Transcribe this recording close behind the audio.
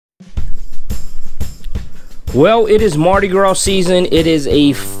Well, it is Mardi Gras season. It is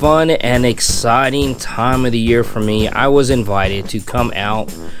a fun and exciting time of the year for me. I was invited to come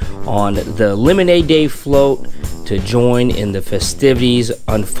out on the Lemonade Day float to join in the festivities.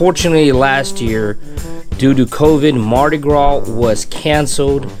 Unfortunately, last year, due to COVID, Mardi Gras was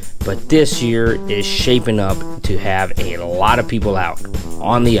canceled, but this year is shaping up to have a lot of people out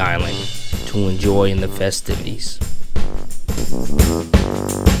on the island to enjoy in the festivities.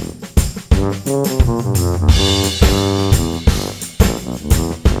 Hey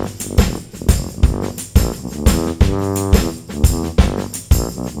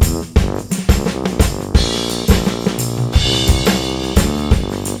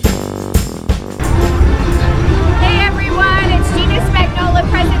everyone, it's Gina Spagnola,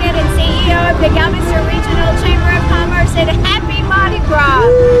 President and CEO of the Galveston Regional Chamber of Commerce, and happy Mardi Gras!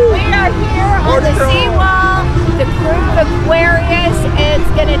 We are here on the seawall, the Krewe Aquarius.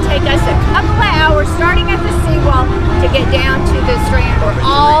 It's going to take us a couple of hours starting at the seawall to get down to the strand where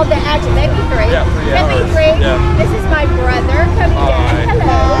all the action, maybe three. Yeah, 3 hours. Yeah. This is my brother, Cody Dunn.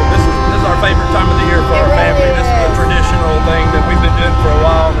 Hello. This is our favorite time of the year for our family. This is a traditional thing that we've been doing for a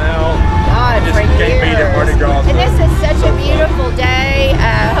while now. God, Just for can't beat it, Mardi Gras. And this is such a beautiful day.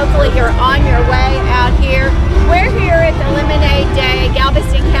 Hopefully you're on your way out here. We're here at the Lemonade Day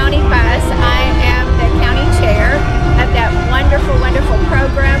Galveston County bus. I am the county chair of that wonderful, wonderful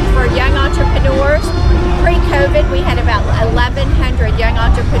program for young entrepreneurs. Pre-COVID, we had about 1,100 young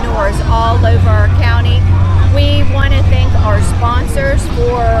entrepreneurs all over our county. We want to thank our sponsors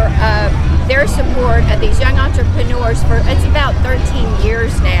for their support of these young entrepreneurs for, it's about 13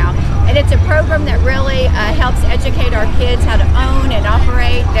 years now. And it's a program that really helps educate our kids how to own and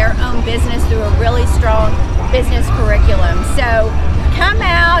operate their own business through a really strong business curriculum. So come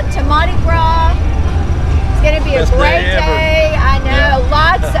out to Mardi Gras. It's going to be a great day. I know,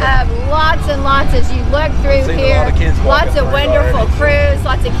 lots and lots as you look through here. Lots of wonderful crews,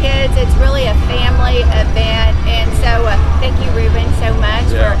 lots of kids. It's really a family event. And so thank you, Ruben, so much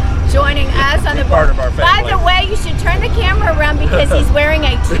for joining us on the board. Part of our family. By the way, you should turn the camera around because he's wearing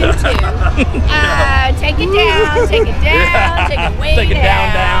a tutu. Take it down, take it down, take it way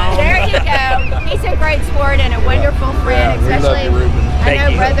down. There you go. He's a great sport and a wonderful friend, especially. I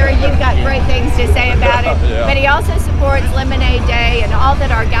know, brother, you've got great things to say about it. But he also supports Lemonade Day and all that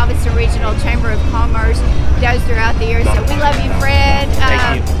our Galveston Regional Chamber of Commerce does throughout the year. So we love you, Fred.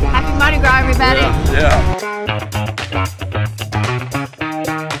 Thank you. Happy Mardi Gras, everybody.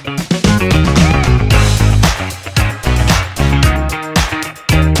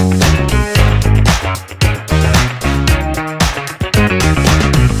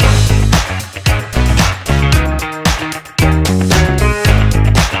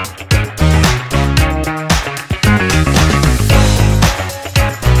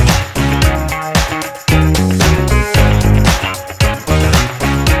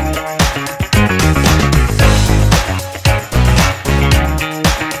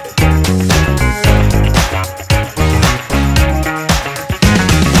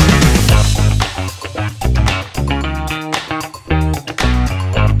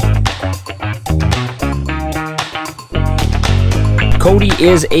 Cody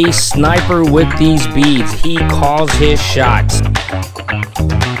is a sniper with these beads. He calls his shots.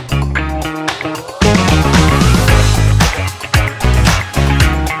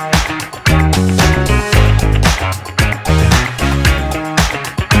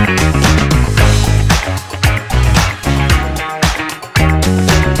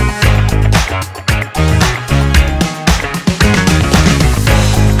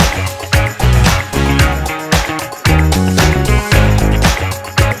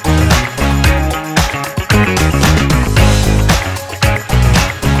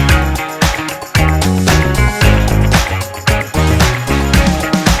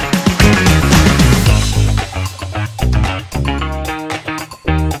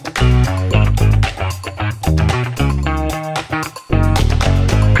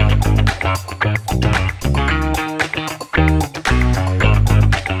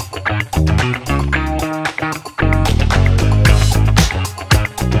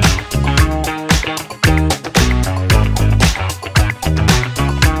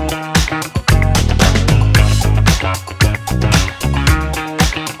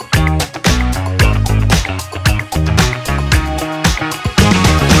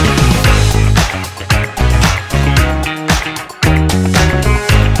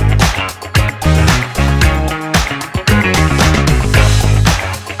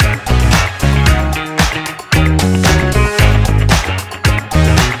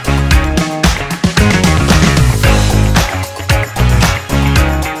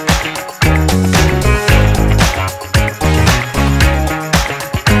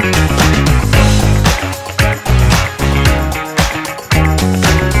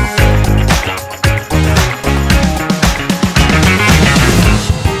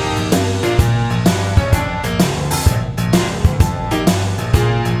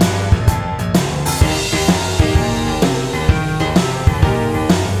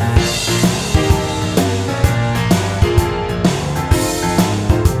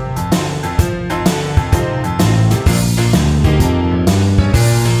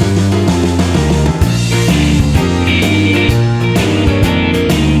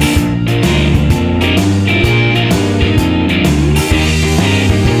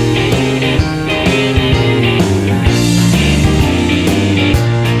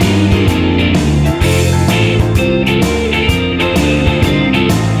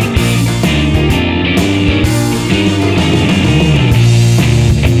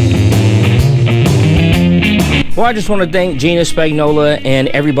 Well, I just want to thank Gina Spagnola and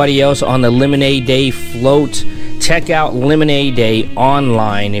everybody else on the Lemonade Day float. Check out Lemonade Day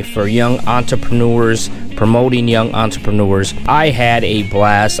online for young entrepreneurs, promoting young entrepreneurs. I had a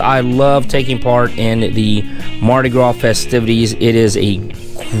blast. I love taking part in the Mardi Gras festivities. It is a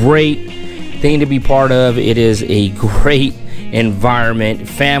great thing to be part of. It is a great environment.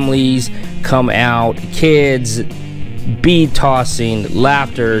 Families come out, kids, bead tossing,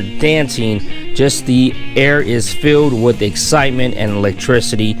 laughter, dancing. Just the air is filled with excitement and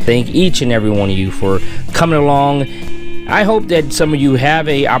electricity. Thank each and every one of you for coming along. I hope that some of you have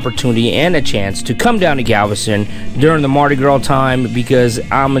a opportunity and a chance to come down to Galveston during the Mardi Gras time, because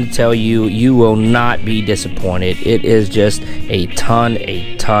I'm going to tell you, you will not be disappointed. It is just a ton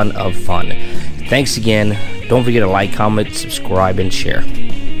of fun. Thanks again. Don't forget to like, comment, subscribe, and share.